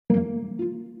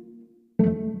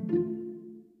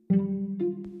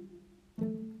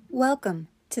Welcome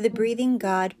to the Breathing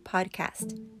God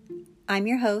podcast. I'm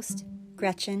your host,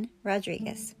 Gretchen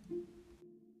Rodriguez.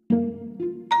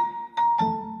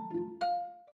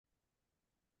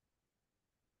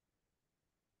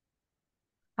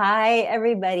 Hi,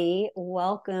 everybody.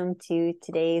 Welcome to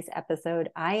today's episode.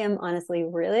 I am honestly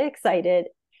really excited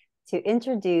to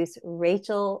introduce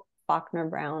Rachel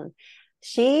Faulkner-Brown.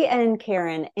 She and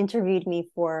Karen interviewed me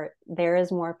for There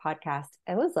Is More podcast.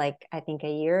 It was I think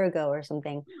a year ago or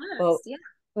something. Well, yeah.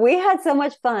 We had so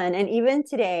much fun. And even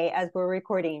today, as we're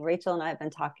recording, Rachel and I have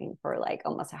been talking for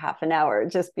almost a half an hour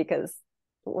just because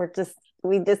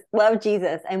we just love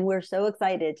Jesus. And we're so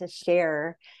excited to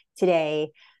share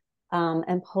today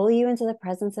and pull you into the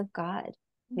presence of God.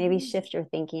 Maybe shift your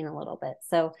thinking a little bit.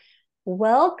 So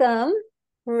welcome,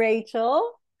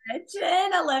 Rachel.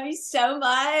 Jen, I love you so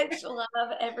much.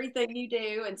 Love everything you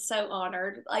do and so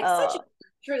honored. Such a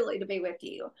truly to be with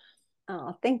you.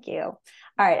 Oh, thank you. All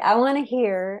right. I want to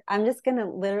hear, I'm just going to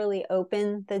literally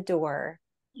open the door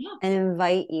and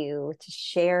invite you to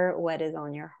share what is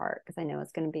on your heart, because I know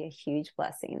it's going to be a huge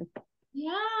blessing.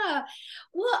 Yeah.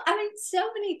 Well, I mean, so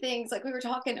many things, like we were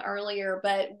talking earlier,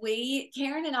 but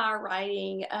Karen and I are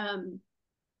writing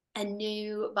a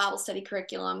new Bible study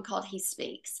curriculum called He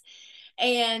Speaks.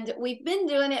 And we've been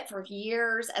doing it for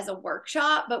years as a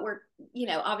workshop, but we're,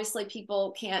 obviously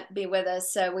people can't be with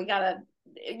us. So we got to,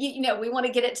 we want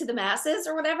to get it to the masses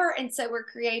or whatever. And so we're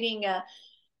creating an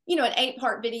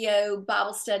 8-part video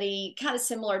Bible study, kind of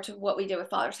similar to what we do with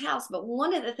Father's House. But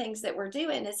one of the things that we're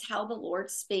doing is how the Lord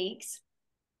speaks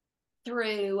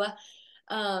through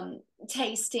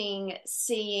tasting,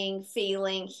 seeing,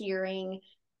 feeling, hearing,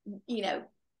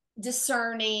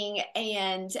 discerning.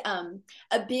 And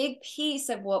a big piece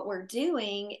of what we're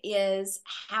doing is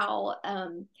how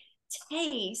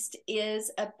taste is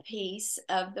a piece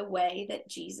of the way that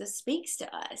Jesus speaks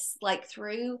to us,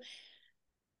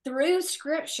 through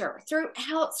scripture,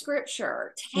 throughout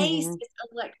scripture. Taste is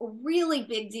a really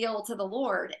big deal to the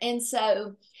Lord. And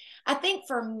so I think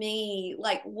for me,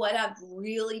 what I've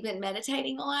really been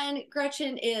meditating on,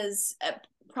 Gretchen, is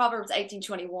Proverbs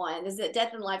 18:21, is that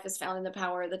death and life is found in the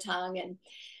power of the tongue,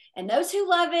 and those who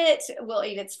love it will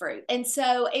eat its fruit. And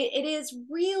so it is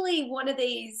really one of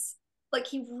these,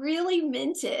 he really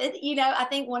meant it. I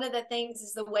think one of the things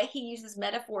is the way he uses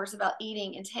metaphors about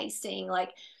eating and tasting.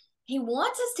 He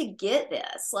wants us to get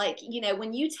this,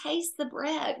 when you taste the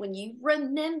bread, when you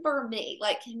remember me,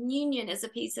 communion is a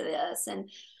piece of this. And,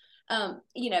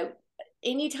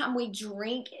 anytime we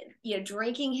drink,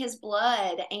 drinking his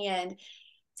blood and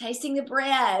tasting the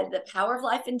bread, the power of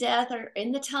life and death are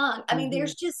in the tongue. I mean,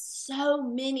 there's just so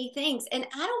many things. And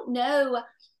I don't know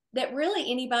that really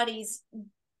anybody's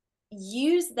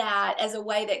used that as a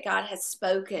way that God has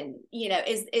spoken,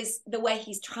 is the way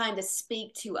he's trying to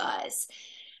speak to us.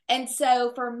 And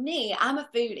so for me, I'm a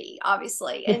foodie,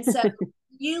 obviously. And so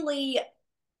really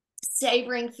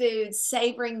savoring food,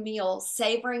 savoring meals,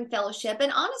 savoring fellowship.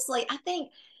 And honestly, I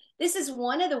think this is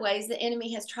one of the ways the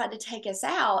enemy has tried to take us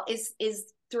out is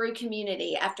through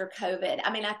community after COVID. I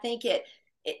mean, I think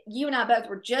you and I both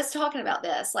were just talking about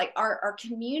this. Our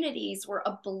communities were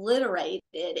obliterated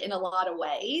in a lot of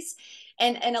ways.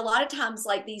 And a lot of times,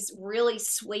 these really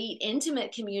sweet,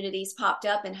 intimate communities popped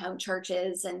up in home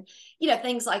churches and,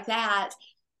 things like that.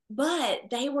 But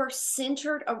they were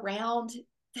centered around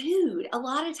food a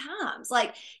lot of times,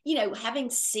 having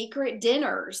secret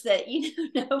dinners that,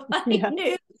 nobody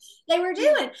knew they were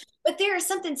doing. But there is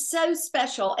something so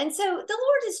special. And so the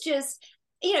Lord is just,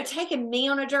 taking me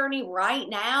on a journey right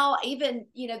now, even,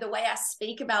 the way I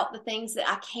speak about the things that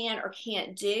I can or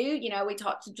can't do. We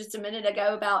talked just a minute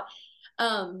ago about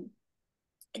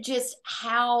just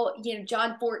how,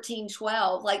 John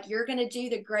 14:12, you're going to do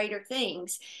the greater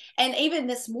things. And even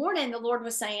this morning, the Lord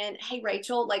was saying, hey,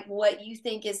 Rachel, what you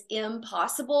think is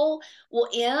impossible. Well,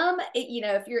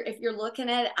 if you're looking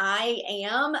at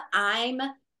I'm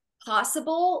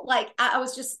possible. I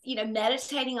was just,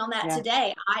 meditating on that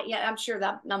today. I'm sure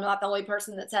that I'm not the only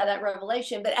person that's had that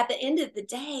revelation, but at the end of the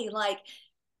day,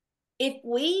 if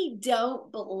we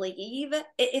don't believe,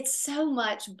 it's so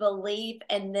much belief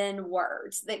and then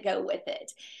words that go with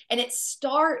it. And it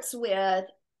starts with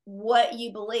what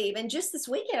you believe. And just this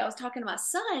weekend, I was talking to my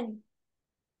son,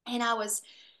 and I was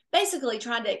basically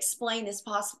trying to explain this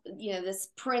this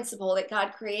principle that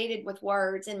God created with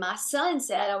words. And my son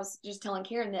said, I was just telling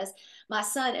Karen this, my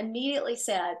son immediately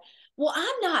said, well,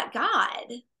 I'm not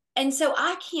God, and so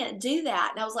I can't do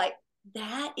that. And I was like,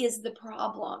 that is the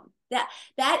problem.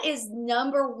 That is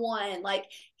number one.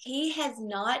 He has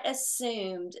not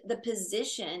assumed the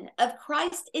position of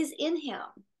Christ is in him.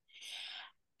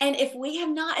 And if we have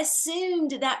not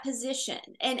assumed that position,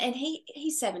 and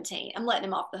he's 17, I'm letting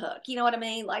him off the hook. You know what I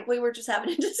mean? Like, we were just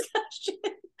having a discussion.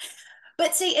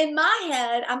 But see, in my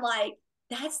head, I'm like,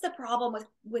 that's the problem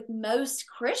with most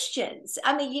Christians.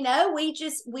 I mean,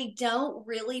 we don't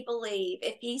really believe.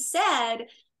 If he said,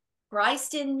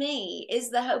 Christ in me is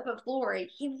the hope of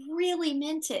glory, he really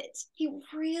meant it. He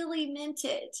really meant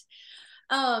it.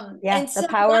 Yeah, And so that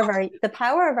the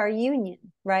power of our union,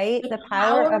 right? the The power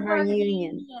power of of our our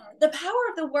union. union, the power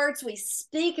of the words we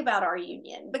speak about our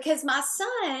union. Because my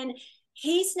son,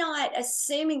 he's not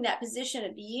assuming that position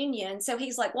of union. So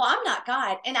he's like, well, I'm not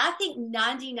God. And I think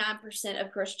 99%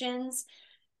 of Christians,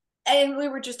 and we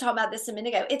were just talking about this a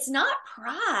minute ago, it's not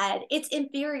pride, it's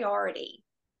inferiority.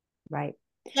 Right.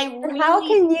 They And how really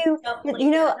can you, don't you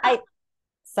believe know, that.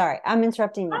 sorry, I'm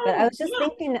interrupting you, but Oh, yeah.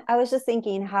 I was just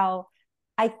thinking how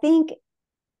I think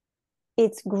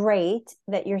it's great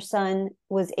that your son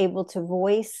was able to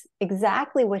voice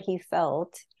exactly what he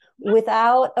felt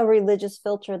without a religious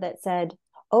filter that said,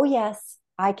 oh, yes,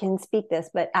 I can speak this,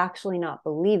 but actually not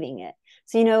believing it.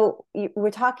 So,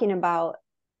 we're talking about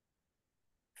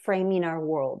framing our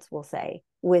worlds, we'll say,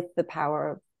 with the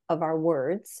power of our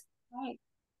words, Right.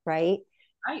 right?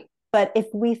 Right. But if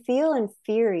we feel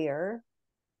inferior,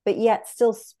 but yet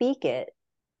still speak it,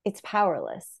 it's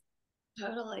powerless.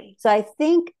 Totally. So I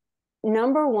think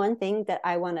number one thing that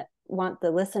I want the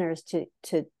listeners to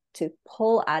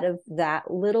pull out of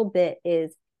that little bit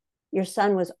is your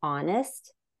son was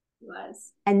honest. He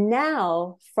was. And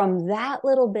now from that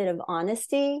little bit of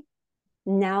honesty,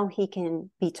 now he can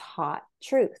be taught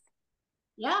truth.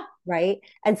 Yeah. Right.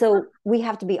 And so we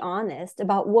have to be honest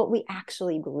about what we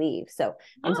actually believe. So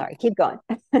I'm Yeah. sorry, keep going.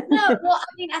 No, well, I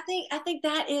mean, I think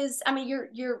that is, I mean,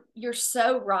 you're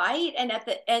so right. And at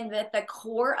the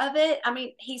core of it, I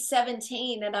mean, he's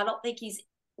 17, and I don't think he's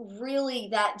really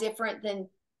that different than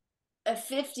a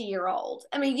 50-year-old.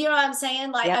 I mean, you know what I'm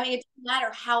saying? Like, I Yep. mean, it doesn't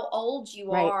matter how old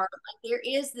you Right. are. Like,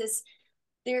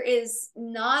 there is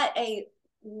not a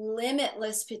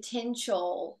limitless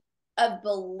potential of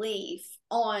belief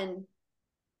on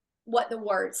what the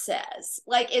word says.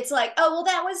 Like, it's like, oh, well,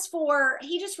 that was for,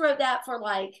 he just wrote that for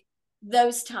like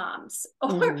those times, or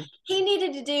Mm-hmm. he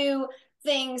needed to do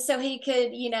things so he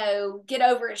could, get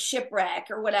over a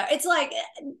shipwreck or whatever. It's like,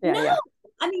 Yeah. no, Yeah.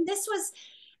 I mean, this was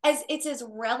it's as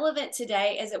relevant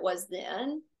today as it was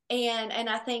then. And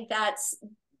I think that's,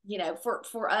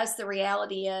 for us, the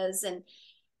reality is, and,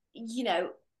 you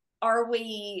know, are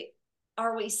we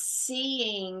are we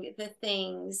seeing the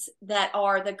things that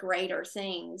are the greater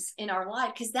things in our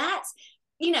life? Because that's,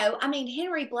 I mean,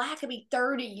 Henry Blackaby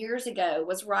 30 years ago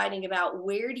was writing about,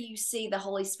 where do you see the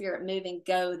Holy Spirit moving?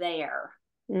 Go there.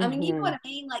 I mean, you know Mm-hmm. what I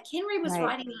mean? Like, Henry was Right.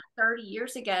 writing that 30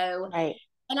 years ago. Right.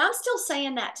 And I'm still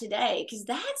saying that today, because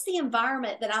that's the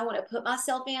environment that I want to put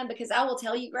myself in. Because I will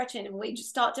tell you, Gretchen, and we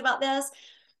just talked about this,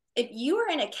 if you are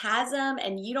in a chasm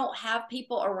and you don't have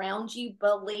people around you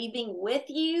believing with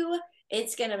you,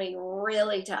 it's going to be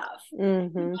really tough.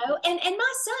 Mm-hmm. And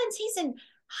my son's, he's in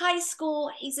high school,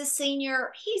 he's a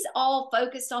senior, he's all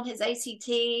focused on his ACT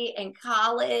and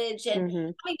college. And Mm-hmm.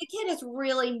 I mean, the kid is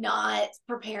really not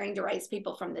preparing to raise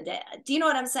people from the dead. Do you know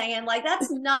what I'm saying? Like, that's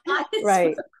not his,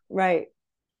 Right. Right.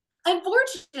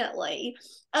 unfortunately.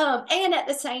 And at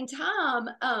the same time,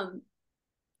 I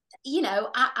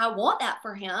want that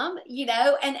for him,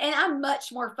 and I'm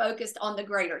much more focused on the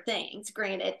greater things,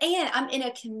 granted. And I'm in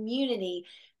a community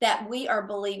that we are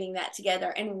believing that together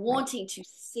and Right. wanting to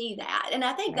see that. And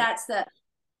I think Right.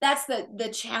 that's the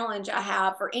challenge I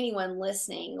have for anyone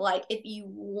listening. Like, if you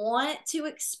want to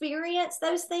experience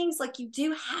those things, like, you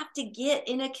do have to get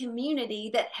in a community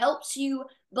that helps you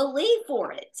believe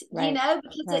for it, Right.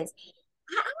 because Right.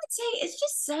 I would say it's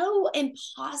just so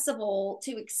impossible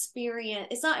to experience.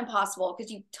 It's not impossible,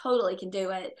 because you totally can do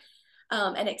it,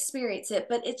 and experience it,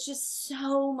 but it's just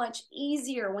so much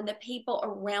easier when the people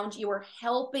around you are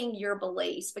helping your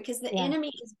beliefs, because the Yeah.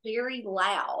 enemy is very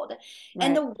loud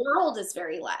and Right. the world is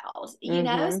very loud,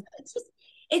 Mm-hmm. So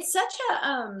it's such a,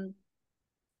 I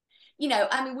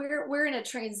mean, we're in a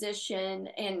transition,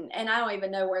 and I don't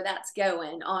even know where that's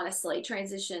going, honestly.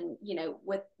 Transition,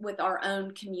 with our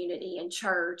own community and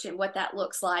church and what that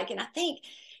looks like. And I think,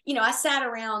 I sat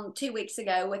around 2 weeks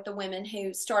ago with the women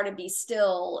who started Be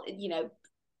Still,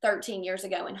 13 years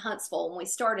ago in Huntsville. When we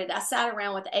started, I sat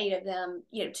around with 8 of them,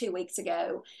 2 weeks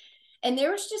ago, and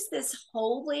there was just this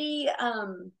holy,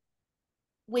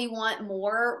 we want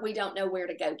more, we don't know where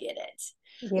to go get it.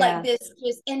 Like, Yeah. this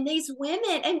just, and these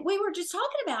women, and we were just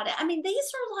talking about it, I mean,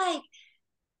 these are like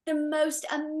the most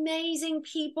amazing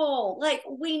people. Like,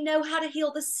 we know how to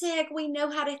heal the sick, we know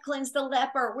how to cleanse the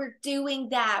leper. We're doing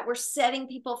that, we're setting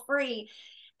people free.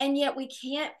 And yet we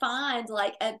can't find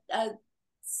like a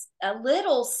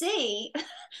little c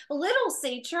little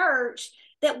c church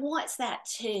that wants that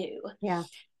too. Yeah.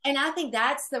 And I think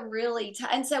that's the really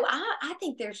and so I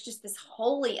think there's just this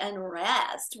holy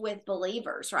unrest with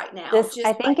believers right now, This,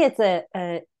 I just think like, it's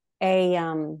a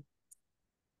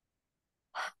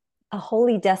a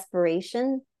holy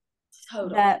desperation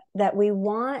totally. that we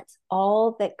want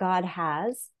all that God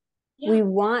has. Yeah. We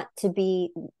want to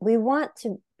be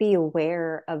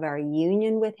aware of our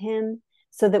union with him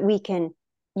so that we can,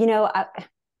 you know,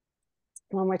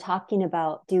 when we're talking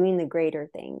about doing the greater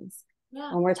things,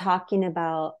 Yeah. when we're talking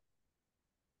about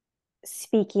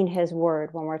speaking his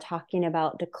word, when we're talking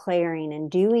about declaring and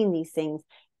doing these things,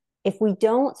 if we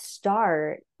don't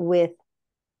start with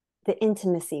the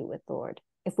intimacy with the Lord,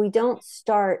 if we don't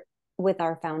start with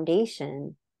our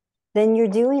foundation, then you're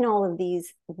doing all of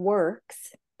these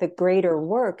works, the greater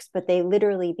works, but they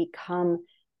literally become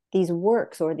these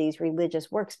works or these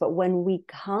religious works. But when we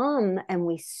come and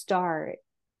we start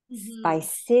by Mm-hmm.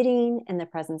 sitting in the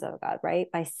presence of God, right?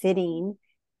 By sitting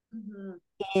Mm-hmm.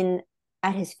 in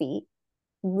at his feet,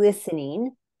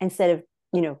 listening instead of,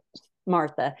 you know,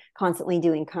 Martha constantly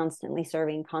doing, constantly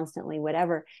serving, constantly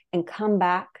whatever, and come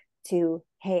back to,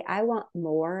 hey, I want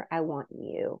more. I want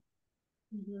you.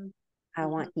 Mm-hmm. I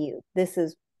Mm-hmm. want you. This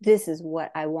is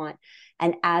what I want.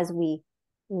 And as we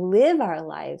live our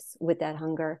lives with that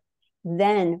hunger,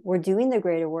 then we're doing the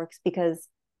greater works because,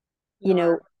 You you know,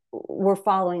 are. we're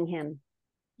following him.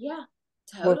 Yeah,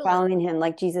 We're totally. following him.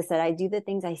 Like Jesus said, I do the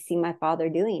things I see my father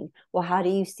doing. Well, how do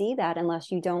you see that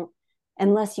unless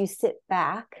you sit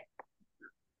back,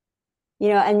 you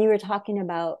know, and you were talking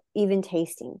about even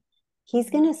tasting. He's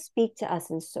Mm-hmm. going to speak to us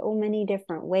in so many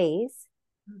different ways.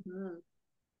 Mm-hmm.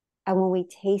 And when we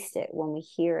taste it, when we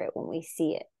hear it, when we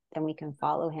see it, then we can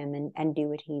follow him and do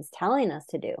what he's telling us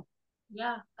to do.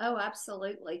 Yeah. Oh,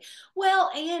 absolutely. Well,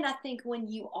 and I think when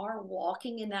you are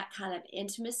walking in that kind of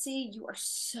intimacy, you are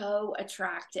so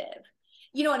attractive.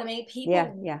 You know what I mean? Yeah,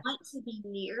 People yeah, want to be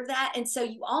near that. And so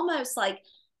you almost like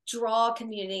draw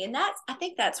community. And I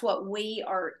think that's what we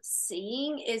are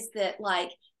seeing, is that,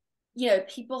 like,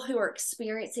 people who are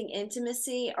experiencing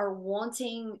intimacy are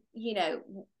wanting,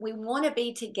 we want to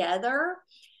be together.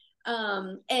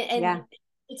 And yeah,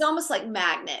 it's almost like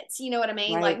magnets, you know what I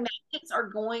mean? Like, right. magnets are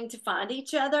going to find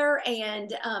each other.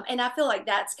 And I feel like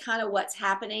that's kind of what's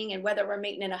happening. And whether we're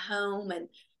meeting in a home, and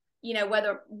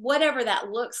whether whatever that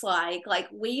looks like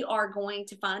we are going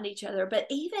to find each other. But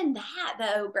even that,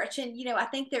 though, Gretchen, I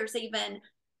think there's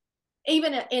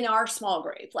even in our small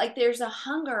group, like, there's a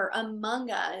hunger among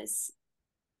us,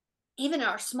 even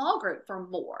our small group, for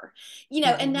more, and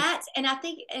Mm-hmm. I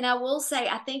think, and I will say,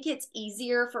 I think it's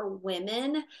easier for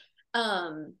women.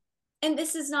 um and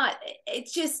this is not,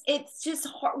 it's just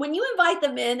hard when you invite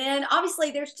the men in.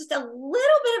 Obviously there's just a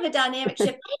little bit of a dynamic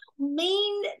shift.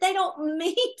 They don't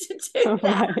mean to do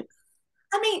that. Right.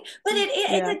 I mean, but it's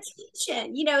Yeah, a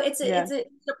tension, yeah, it's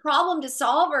a problem to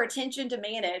solve or a tension to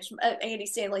manage. Andy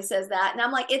Stanley says that, and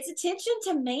I'm like, it's a tension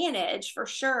to manage for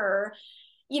sure,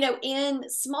 in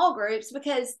small groups,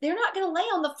 because they're not going to lay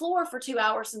on the floor for 2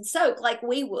 hours and soak like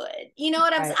we would. You know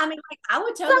what I'm saying? right. I mean, like, I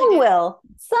would totally Some do that. will,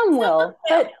 some Some will, will,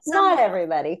 but some not will,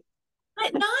 everybody.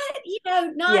 but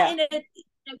not Yeah. in a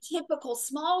typical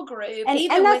small group, And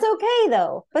even that's with, okay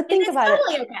though. But and think it's about it.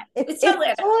 totally okay. It's It's it's totally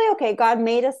okay. totally okay. God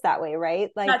made us that way, right?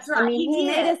 Like, That's I right. mean, He he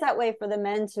made did. us that way for the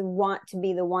men to want to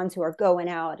be the ones who are going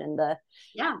out and the,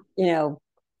 Yeah. you know,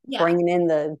 Yeah. bringing in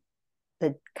the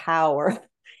cow or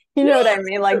you know what I Yes.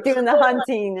 mean? Like doing the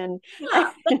hunting Yeah. and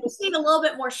They just need a little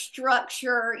bit more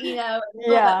structure, a little bit.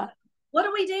 yeah, What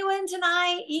are we doing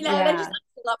tonight? They just yeah. ask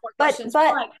a lot more But questions. We're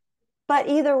but like, but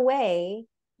either way,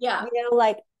 yeah.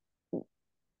 like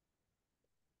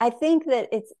I think that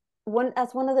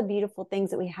that's one of the beautiful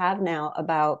things that we have now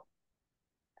about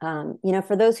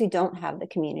for those who don't have the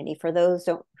community, for those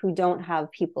who don't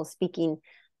have people speaking,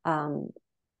 um,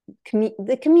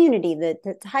 the community,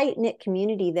 the tight knit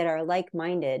community that are like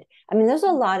minded. I mean, there's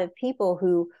a lot of people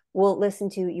who will listen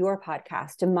to your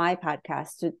podcast, to my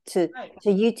podcast, Right. to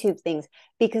YouTube things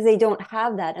because they don't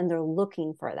have that and they're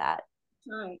looking for that.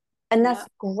 Right. And Yeah. that's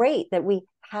great that we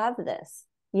have this,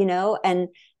 and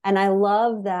I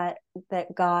love that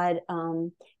God,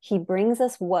 he brings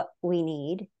us what we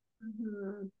need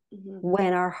Mm-hmm. Mm-hmm.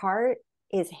 when our heart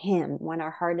is him. When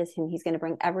our heart is him, he's going to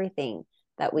bring everything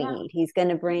that we Yeah. need. He's going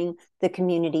to bring the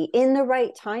community in the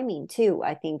right timing too.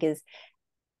 I think is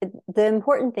the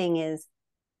important thing is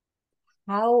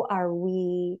how are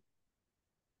we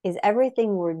is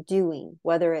everything we're doing,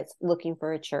 whether it's looking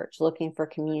for a church, looking for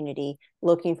community,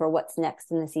 looking for what's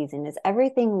next in the season, is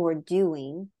everything we're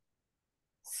doing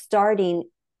starting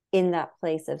in that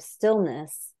place of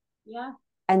stillness. Yeah.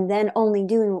 And then only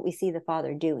doing what we see the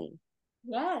Father doing.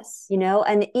 Yes.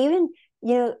 And even,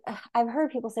 I've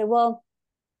heard people say, well,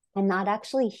 I'm not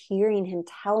actually hearing him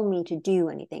tell me to do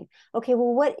anything. Okay,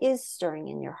 well, what is stirring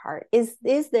in your heart? Is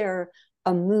there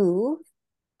a move,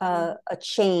 a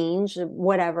change,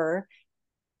 whatever?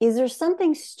 Is there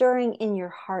something stirring in your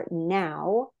heart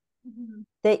now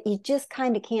that you just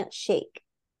kind of can't shake?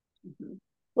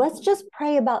 Let's just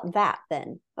pray about that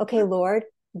then. Okay, Lord,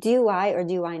 do I or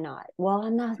do I not? Well,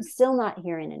 I'm still not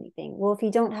hearing anything. Well, if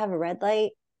you don't have a red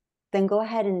light, then go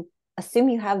ahead and assume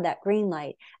you have that green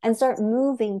light and start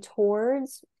moving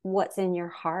towards what's in your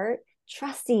heart,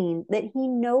 trusting that he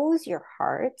knows your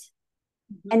heart.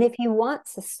 And if he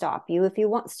wants to stop you, if he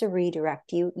wants to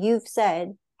redirect you, you've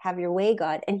said, have your way,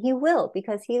 God, and he will,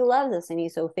 because he loves us and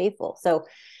he's so faithful. So,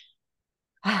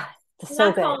 it's so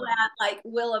I good. call that like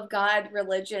will of God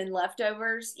religion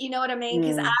leftovers. You know what I mean?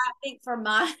 Because I think for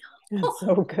my That's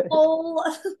so good. whole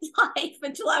life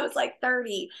until I was like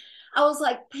 30, I was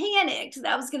like panicked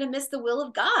that I was going to miss the will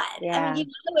of God. Yeah. I mean,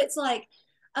 it's like,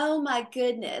 oh my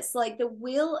goodness, like the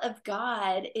will of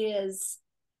God is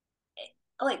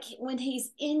like when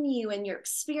he's in you and you're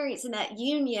experiencing that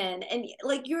union, and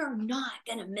like you're not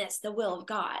gonna miss the will of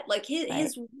God. Like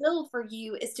his will for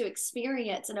you is to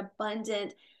experience an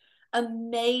abundant,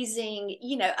 amazing,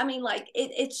 I mean, like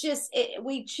it's just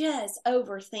we just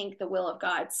overthink the will of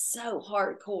God so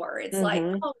hardcore. It's like,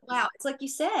 oh wow, it's like you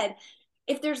said,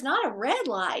 if there's not a red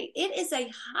light, it is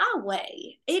a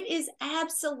highway. It is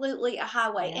absolutely a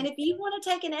highway. And if you want to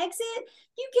take an exit,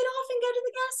 you get off and go to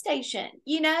the gas station.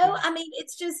 I mean,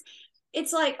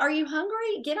 it's like, are you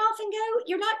hungry? Get off and go.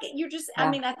 You're just, I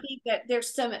mean, I think that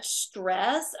there's so much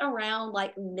stress around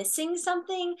like missing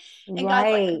something. And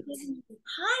God's like, this is the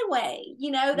highway,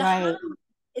 the highway.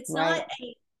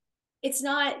 It's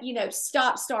not,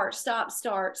 stop, start, stop,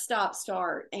 start, stop,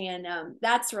 start. And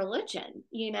that's religion,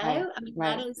 I mean,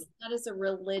 that is a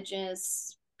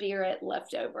religious spirit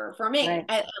left over for me,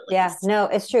 at least. No,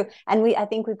 it's true. And I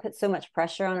think we put so much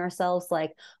pressure on ourselves,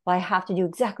 like, well, I have to do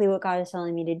exactly what God is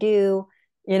telling me to do.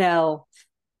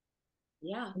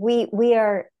 We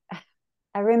are,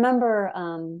 I remember,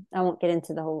 I won't get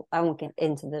into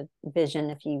the vision.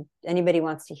 If anybody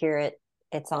wants to hear it,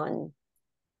 it's on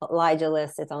Elijah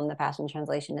List. It's on the Passion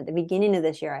Translation. At the beginning of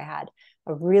this year, I had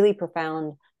a really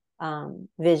profound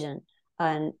vision.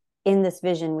 And in this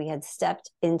vision, we had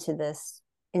stepped into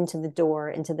the door,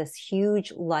 into this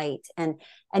huge light. And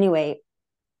anyway,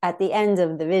 at the end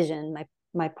of the vision,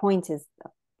 my point is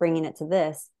bringing it to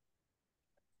this.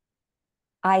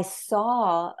 I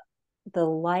saw the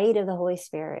light of the Holy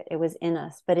Spirit. It was in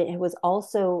us, but it was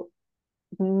also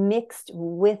mixed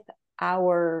with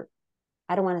our,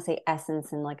 I don't want to say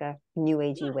essence in like a new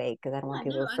agey way, because I don't want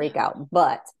people to freak out,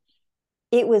 but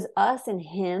it was us and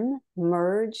him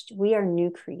merged. We are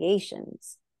new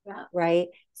creations, right?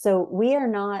 So we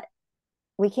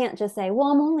can't just say, well,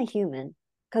 I'm only human,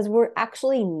 because we're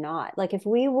actually not. Like, if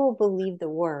we will believe the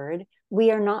word,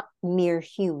 we are not mere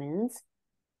humans,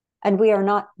 and we are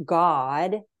not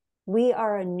God. We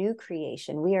are a new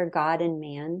creation. We are God and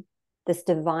man, this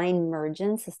divine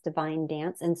mergence, this divine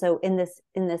dance. And so in this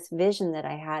vision that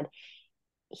I had,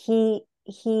 he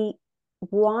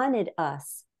wanted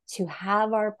us to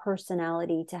have our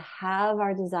personality, to have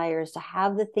our desires, to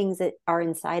have the things that are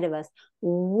inside of us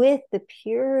with the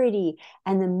purity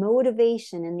and the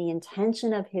motivation and the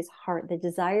intention of his heart, the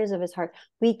desires of his heart.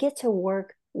 We get to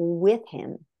work with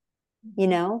him,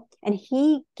 and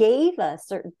he gave us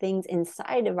certain things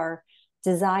inside of our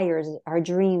desires, our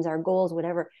dreams, our goals,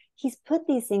 whatever. He's put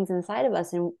these things inside of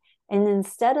us. And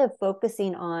instead of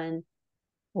focusing on,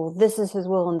 well, this is his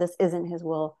will and this isn't his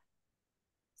will,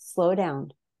 slow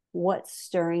down. What's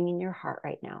stirring in your heart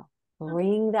right now?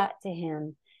 Bring that to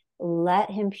him.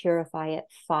 Let him purify it.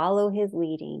 Follow his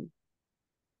leading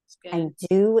and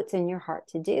do what's in your heart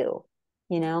to do.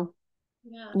 You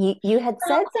had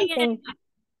said something.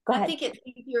 Go ahead. I think it's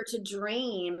easier to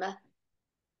dream.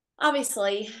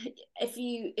 Obviously, if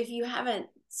you haven't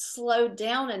slowed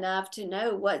down enough to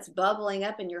know what's bubbling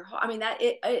up in your heart, I mean, that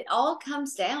it all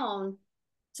comes down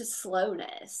to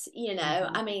slowness.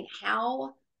 I mean,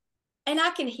 and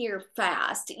I can hear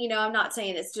fast. I'm not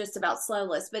saying it's just about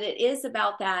slowness, but it is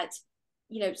about that,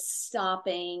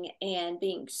 stopping and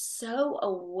being so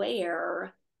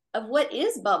aware of what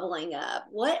is bubbling up.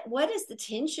 What is the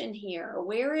tension here?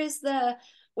 Where is the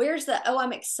where's the, oh,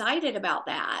 I'm excited about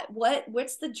that.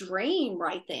 What's the dream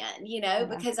right then, Yeah.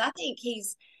 because I think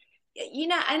he's,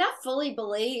 and I fully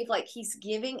believe like he's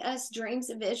giving us dreams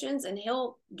and visions, and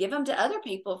he'll give them to other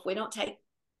people if we don't take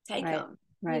Right. them.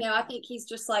 Right. I think he's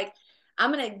just like,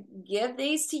 I'm going to give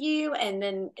these to you. And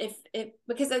then if,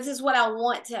 because this is what I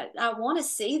want to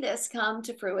see this come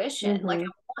to fruition. Like, Mm-hmm.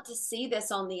 I want to see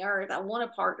this on the earth. I want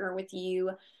to partner with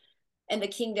you and the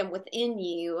kingdom within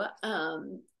you.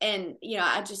 And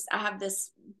I have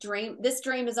this dream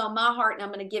is on my heart, and I'm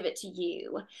going to give it to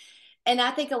you. And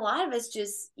I think a lot of us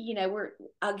just,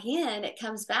 again, it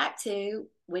comes back to,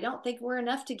 we don't think we're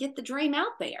enough to get the dream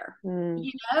out there. Mm.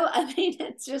 I mean,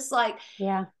 it's just like,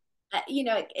 Yeah.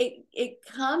 it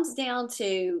comes down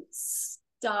to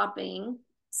stopping,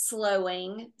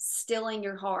 slowing, stilling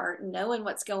your heart, knowing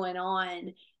what's going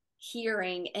on,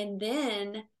 hearing, and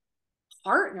then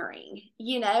partnering, with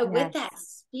Yes. that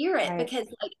spirit. Right. Because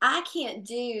like,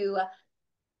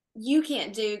 you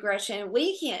can't do, Gretchen,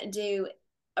 we can't do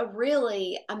a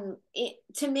really,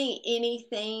 to me,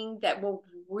 anything that will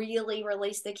really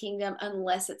release the kingdom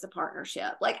unless it's a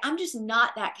partnership. Like, I'm just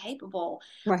not that capable.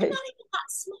 I'm Right. not even that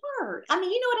smart. I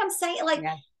mean, you know what I'm saying? Like,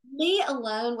 Yeah. me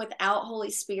alone without Holy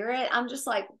Spirit, I'm just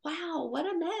like, wow, what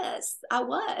a mess I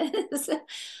was.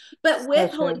 But So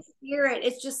with Holy true. Spirit,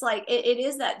 it's just like, it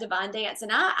is that divine dance.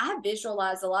 And I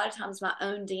visualize a lot of times my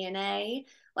own DNA.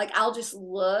 Like, I'll just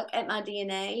look at my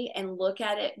DNA and look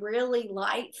at it really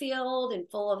light filled and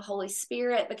full of Holy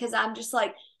Spirit, because I'm just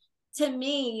like, to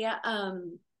me,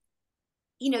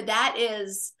 that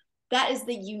is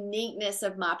the uniqueness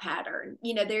of my pattern.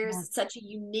 Yeah. There's such a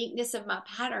uniqueness of my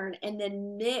pattern, and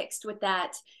then mixed with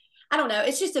that, I don't know,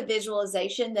 it's just a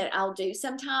visualization that I'll do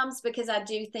sometimes, because I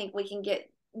do think we can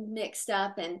get mixed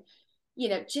up in,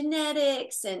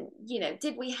 genetics, and,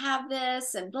 did we have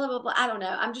this, and blah, blah, blah. I don't know.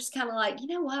 I'm just kind of like, you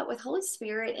know what, with Holy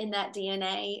Spirit in that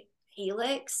DNA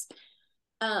helix,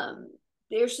 um,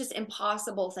 there's just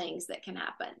impossible things that can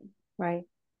happen. Right.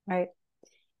 Right.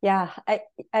 Yeah.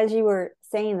 As you were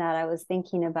saying that, I was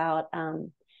thinking about,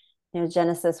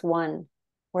 Genesis 1,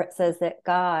 where it says that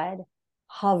God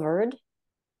hovered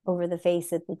over the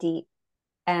face of the deep.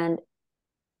 And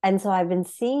so I've been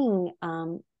seeing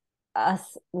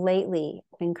us lately,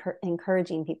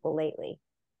 encouraging people lately,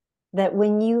 that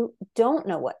when you don't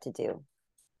know what to do,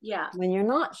 Yeah. when you're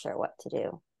not sure what to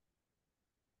do,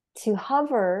 to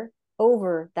hover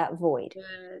over that void,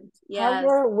 Good. Yes.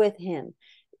 hover with him.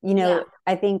 Yeah.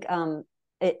 I think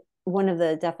one of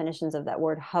the definitions of that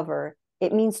word hover,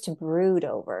 it means to brood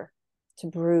over, to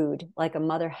brood like a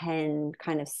mother hen,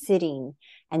 kind of sitting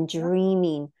and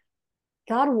dreaming.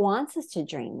 God wants us to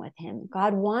dream with him.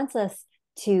 God wants us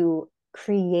to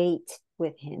create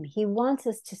with him. He wants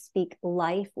us to speak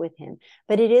life with him,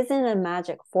 but it isn't a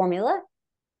magic formula.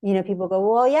 People go,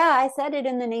 well, yeah, I said it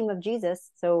in the name of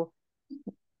Jesus. So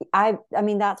I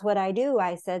mean, that's what I do.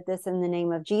 I said this in the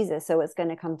name of Jesus, so it's going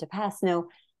to come to pass. No,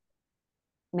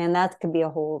 man, that could be a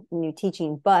whole new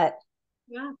teaching, but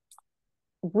Yeah.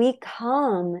 we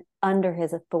come under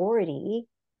his authority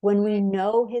when we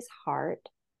know his heart,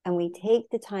 and we take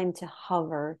the time to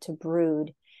hover, to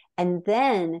brood. And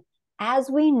then, as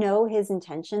we know his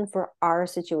intention for our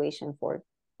situation, for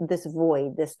this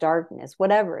void, this darkness,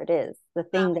 whatever it is, the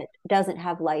thing that doesn't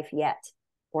have life yet,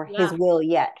 or his Yeah. will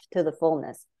yet to the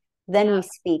fullness, then we Yeah.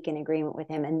 speak in agreement with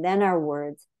him. And then our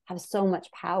words have so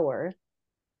much power.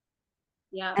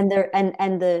 Yeah. And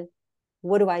the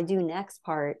what do I do next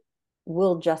part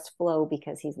will just flow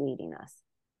because he's leading us.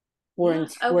 Yeah.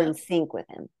 Oh, We're in sync with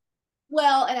him.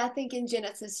 well, and I think in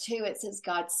Genesis 2, it says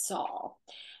God saw.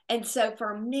 And so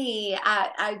for me,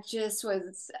 I just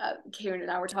was, Karen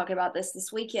and I were talking about this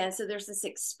weekend. So there's this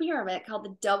experiment called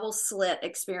the double slit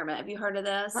experiment. Have you heard of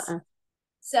this? Uh-uh.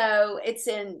 So it's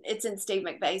in Steve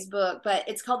McVeigh's book, but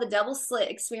it's called the double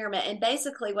slit experiment. And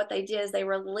basically what they did is they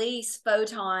release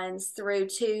photons through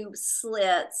two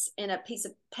slits in a piece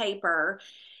of paper.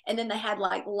 And then they had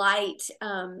like light,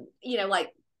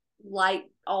 like light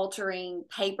altering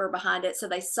paper behind it. So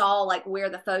they saw like where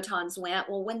the photons went.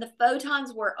 Well, when the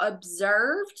photons were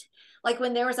observed, like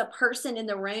when there was a person in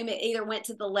the room, it either went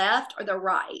to the left or the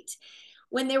right.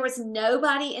 When there was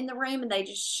nobody in the room and they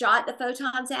just shot the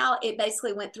photons out, it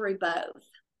basically went through both.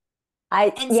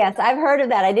 And so, Yes, I've heard of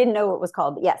that. I didn't know what it was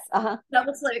called, but yes. Uh-huh.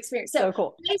 double slit experience. So So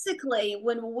cool. basically,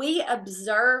 when we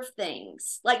observe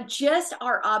things, like just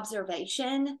our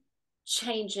observation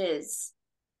changes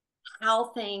how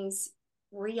things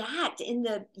react in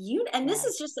the unit. And this Yeah.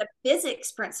 is just a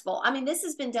physics principle. I mean, this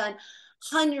has been done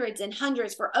hundreds and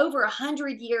hundreds for over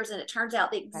 100 years, and it turns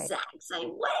out the Right. exact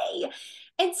same way.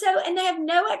 And so, and they have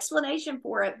no explanation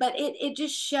for it, but it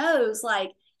just shows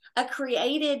like a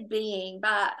created being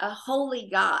by a holy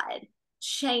God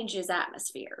changes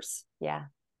atmospheres. Yeah.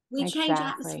 We change Exactly.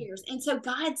 atmospheres. And so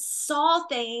God saw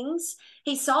things.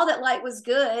 He saw that light was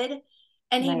good,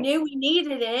 and he Right. knew we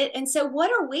needed it. And so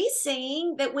what are we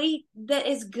seeing that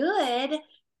is good,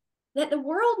 that the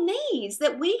world needs,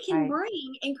 that we can Right.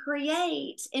 bring and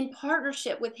create in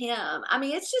partnership with him? I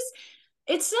mean,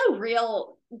 it's so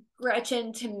real,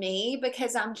 Gretchen, to me,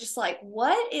 because I'm just like,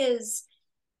 what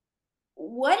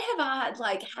have I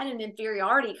like had an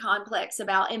inferiority complex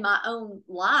about in my own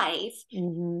life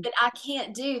Mm-hmm. that I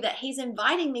can't do, that he's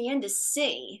inviting me in to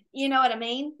see? You know what I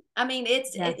mean? I mean,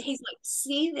 Yeah. he's like,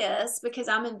 see this because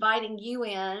I'm inviting you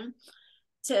in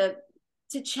to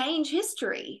change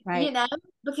history, Right.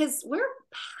 because we're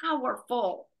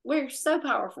powerful. We're so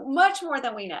powerful, much more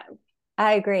than we know.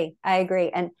 I agree. I agree.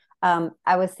 And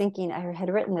I was thinking, I had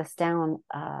written this down.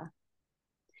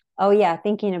 Oh yeah,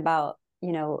 thinking about,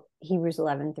 Hebrews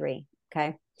 11:3.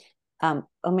 Okay. I'm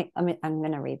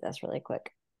gonna read this really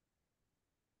quick.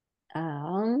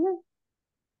 Um,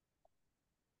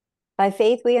 by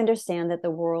faith we understand that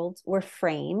the worlds were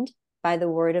framed by the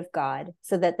word of God,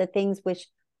 so that the things which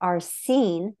are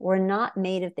seen were not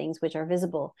made of things which are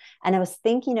visible. And I was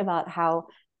thinking about how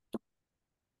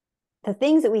the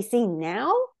things that we see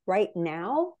now, right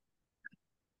now,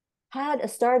 had a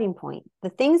starting point. The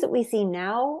things that we see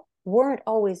now weren't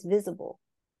always visible.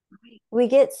 We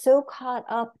get so caught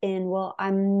up in, well,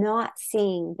 I'm not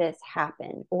seeing this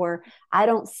happen, or I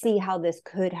don't see how this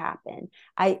could happen.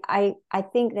 I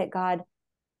think that God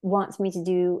wants me to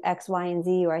do X, Y, and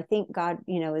Z, or I think God,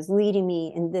 is leading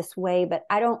me in this way, but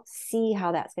I don't see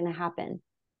how that's going to happen.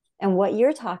 And what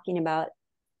you're talking about,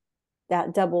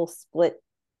 that double split,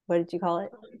 what did you call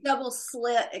it? Double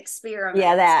slit Yeah, experiment.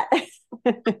 that. That's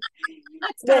kind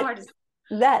of that hard to say.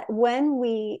 that when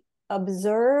we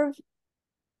observe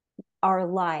our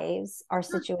lives, our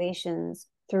situations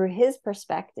through his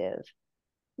perspective,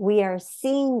 we are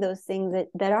seeing those things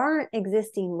that aren't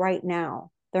existing right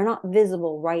now. They're not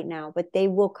visible right now, but they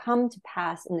will come to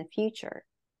pass in the future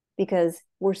because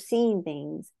we're seeing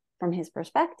things from his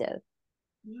perspective.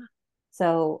 Yeah.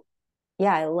 So,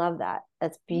 yeah, I love that.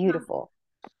 That's Yeah. beautiful.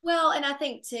 Well, and I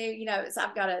think too,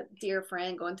 I've got a dear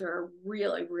friend going through a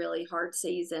really, really hard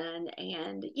season.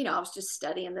 And, I was just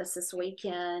studying this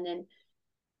weekend,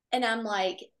 and I'm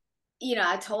like,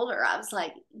 I told her, I was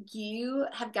like, you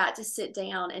have got to sit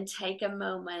down and take a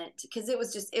moment, because it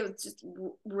was just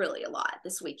really a lot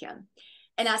this weekend.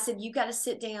 And I said, you got to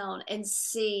sit down and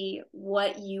see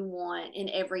what you want in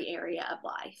every area of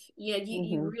life. You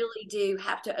Mm-hmm. really do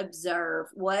have to observe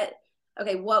what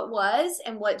was,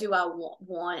 and what do I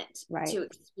want Right. to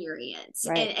experience,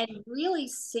 Right. and really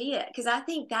see it. Because I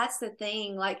think that's the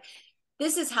thing. Like,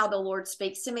 this is how the Lord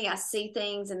speaks to me. I see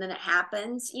things and then it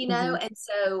happens, Mm-hmm. and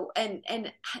so,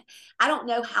 and I don't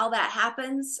know how that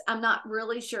happens. I'm not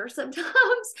really sure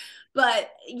sometimes, but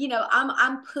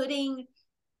I'm putting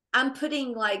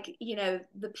like,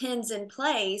 the pins in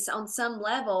place on some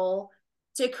level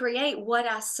to create what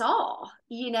I saw,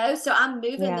 so I'm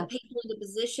moving the Yeah. people into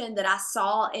position that I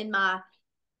saw and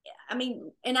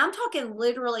I'm talking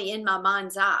literally in my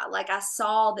mind's eye. Like, I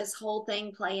saw this whole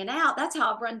thing playing out. That's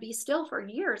how I've run Be Still for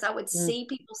years. I would Mm. see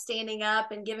people standing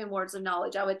up and giving words of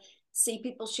knowledge. I would see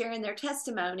people sharing their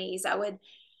testimonies. I would,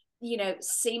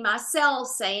 see myself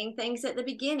saying things at the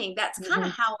beginning. That's kind Mm-hmm.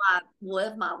 of how I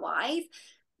live my life.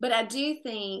 But I do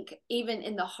think even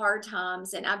in the hard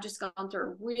times, and I've just gone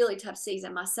through a really tough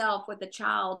season myself with a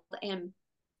child and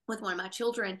with one of my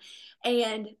children.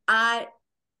 And I,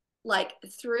 like,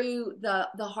 through the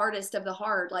hardest of the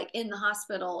hard, like in the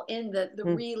hospital, in the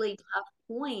Mm-hmm. really tough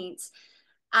points,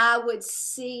 I would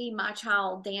see my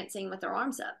child dancing with their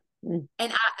arms up.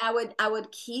 And I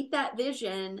would keep that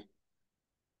vision,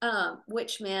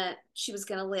 which meant she was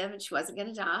going to live and she wasn't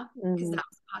going to die, because Mm-hmm. that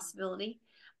was a possibility.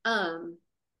 um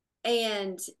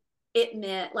and it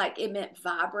meant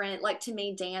vibrant. Like, to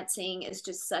me, dancing is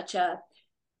just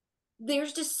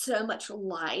there's just so much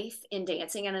life in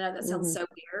dancing. And I know that sounds Mm-hmm. so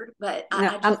weird, but No,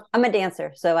 I I'm just, I'm a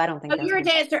dancer, so I don't think oh, that's you're a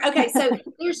weird. dancer. Okay, so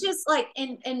there's just like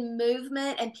in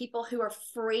movement, and people who are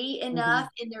free Mm-hmm. enough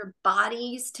in their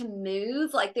bodies to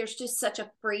move. Like, there's just such a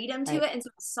freedom to Right. it. And so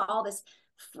I saw this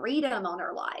freedom on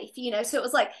her life, So it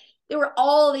was like there were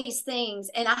all these things,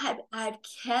 and I had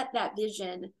kept that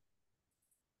vision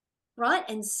front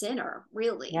and center,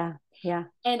 really. Yeah. Yeah.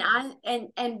 And I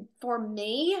and for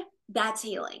me, that's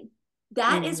healing.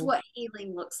 That is what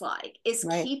healing looks like, is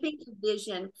Right. keeping the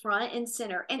vision front and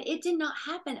center. And it did not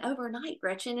happen overnight,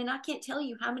 Gretchen. And I can't tell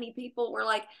you how many people were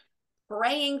like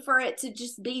praying for it to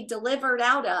just be delivered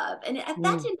out of. And that did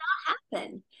not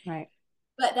happen. Right.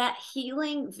 But that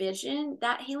healing vision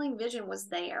was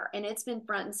there, and it's been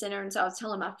front and center. And so I was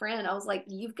telling my friend, I was like,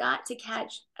 you've got to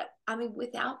catch, I mean,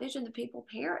 without vision, the people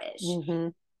perish.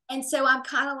 And so I'm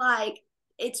kind of like,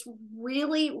 it's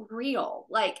really real.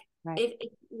 Like, Right. if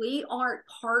we aren't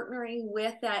partnering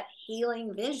with that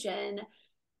healing vision,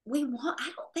 I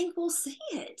don't think we'll see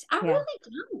it. I really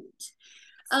don't.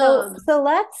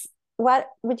 So what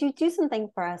would you do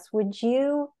something for us? Would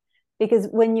you, because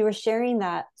when you were sharing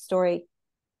that story,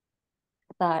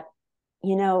 I thought,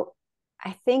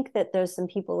 I think that there's some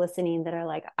people listening that are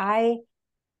like, I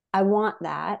want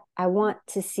that. I want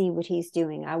to see what he's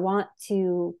doing. I want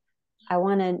to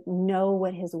know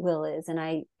what his will is. And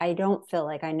I don't feel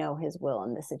like I know his will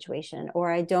in this situation,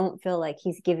 or I don't feel like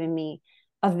he's given me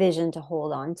a vision to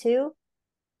hold on to.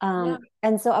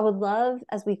 And so I would love,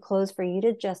 as we close, for you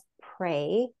to just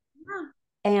pray.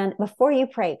 And before you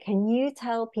pray, can you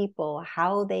tell people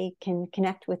how they can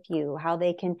connect with you, how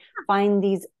they can find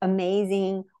these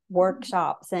amazing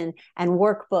workshops and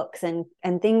workbooks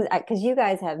and things, because you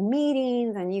guys have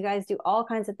meetings and you guys do all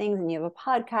kinds of things and you have a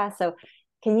podcast. So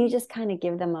can you just kind of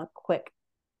give them a quick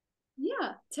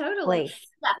totally place?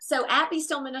 So at Be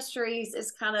Still Ministries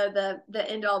is kind of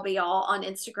the end all be all on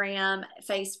Instagram,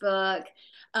 Facebook.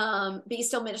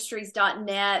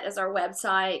 BeStillMinistries.net is our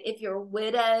website. If you're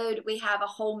widowed, we have a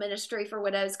whole ministry for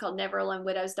widows called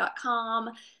NeverAloneWidows.com.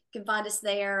 You can find us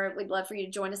there. We'd love for you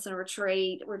to join us in a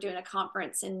retreat. We're doing a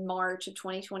conference in March of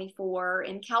 2024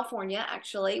 in California,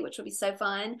 actually, which will be so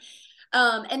fun.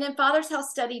 And then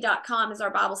FathersHouseStudy.com is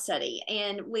our Bible study.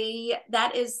 And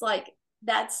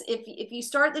that's if you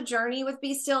start the journey with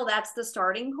Be Still, that's the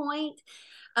starting point.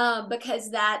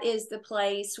 Because that is the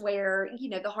place where,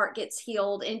 the heart gets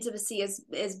healed, intimacy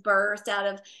is birthed out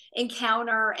of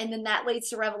encounter, and then that leads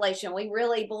to revelation. We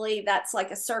really believe that's like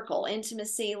a circle.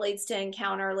 Intimacy leads to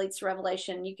encounter, leads to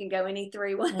revelation. You can go any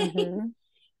three ways.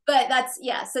 But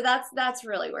so that's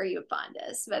really where you would find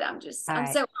us. But I'm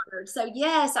so honored. So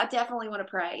yes, I definitely want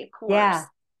to pray, of course. Yeah.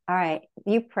 All right.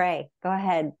 You pray. Go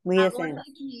ahead. Lead us Lord, in.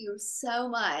 thank you so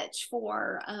much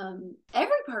for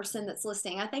every person that's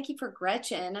listening. I thank you for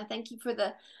Gretchen. I thank you for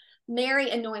the Mary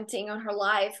anointing on her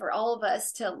life, for all of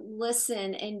us to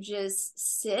listen and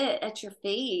just sit at your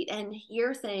feet and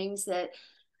hear things that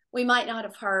we might not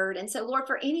have heard. And so, Lord,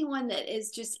 for anyone that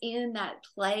is just in that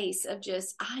place of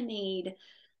just, I need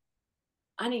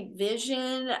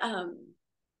vision.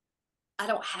 I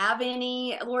don't have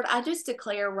any. Lord, I just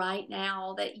declare right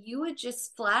now that you would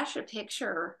just flash a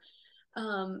picture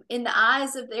in the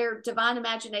eyes of their divine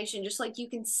imagination, just like you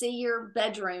can see your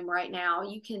bedroom right now.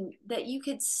 That you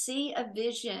could see a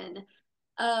vision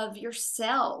of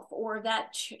yourself, or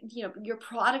that, your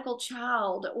prodigal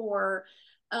child, or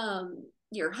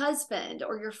your husband,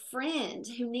 or your friend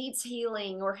who needs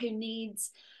healing, or who needs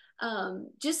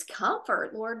just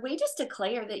comfort. Lord, we just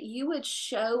declare that you would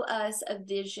show us a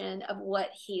vision of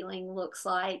what healing looks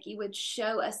like. You would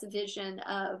show us a vision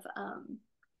of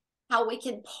how we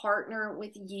can partner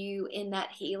with you in that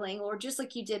healing, Lord, just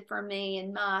like you did for me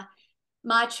and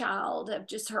my child, of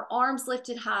just her arms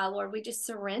lifted high. Lord, we just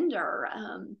surrender.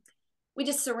 We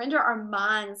just surrender our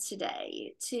minds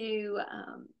today to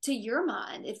your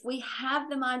mind. If we have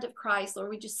the mind of Christ, Lord,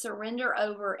 we just surrender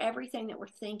over everything that we're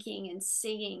thinking and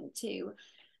seeing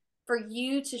for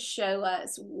you to show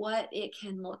us what it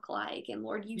can look like. And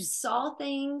Lord, you saw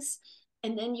things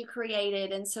and then you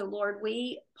created. And so, Lord,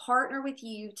 we partner with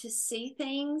you to see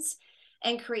things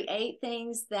and create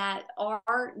things that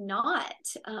are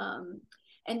not.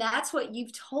 And that's what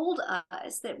you've told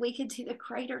us, that we could do the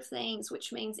greater things,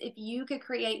 which means if you could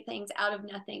create things out of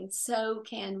nothing, so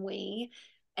can we,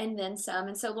 and then some.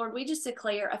 And so, Lord, we just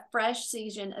declare a fresh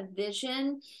season of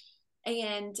vision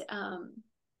and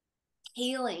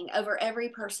healing over every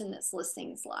person that's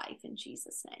listening's life. In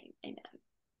Jesus' name, amen.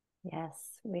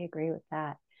 Yes, we agree with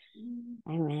that.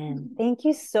 Amen. Thank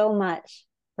you so much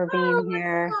for being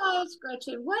here. Oh my gosh,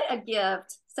 Gretchen, what a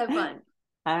gift. So fun.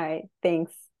 All right.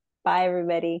 Thanks. Bye,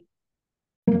 everybody.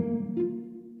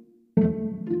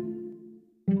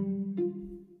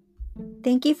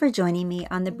 Thank you for joining me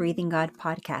on the Breathing God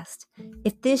podcast.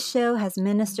 If this show has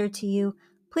ministered to you,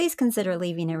 please consider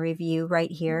leaving a review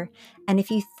right here. And if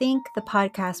you think the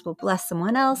podcast will bless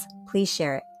someone else, please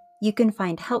share it. You can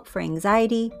find help for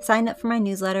anxiety, sign up for my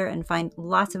newsletter, and find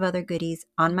lots of other goodies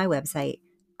on my website,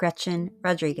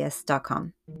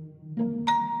 GretchenRodriguez.com.